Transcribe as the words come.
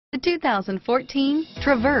The 2014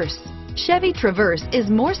 Traverse. Chevy Traverse is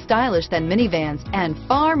more stylish than minivans and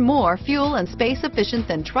far more fuel and space efficient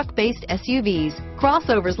than truck-based SUVs.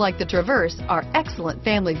 Crossovers like the Traverse are excellent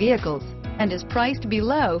family vehicles and is priced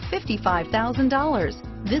below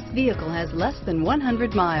 $55,000. This vehicle has less than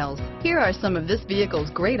 100 miles. Here are some of this vehicle's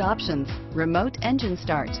great options: remote engine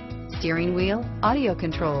start, steering wheel audio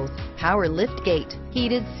controls, power lift gate,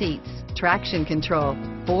 heated seats, traction control,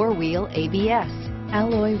 four-wheel ABS,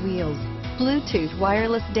 alloy wheels, Bluetooth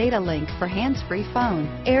wireless data link for hands-free phone,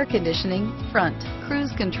 air conditioning, front,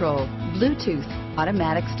 cruise control, Bluetooth,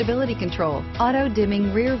 automatic stability control,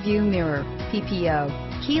 auto-dimming rear view mirror, PPO,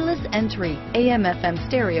 keyless entry, AM/FM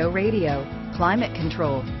stereo radio, climate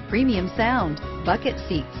control, premium sound, bucket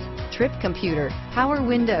seats, trip computer, power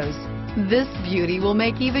windows. This beauty will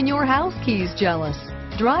make even your house keys jealous.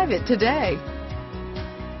 Drive it today.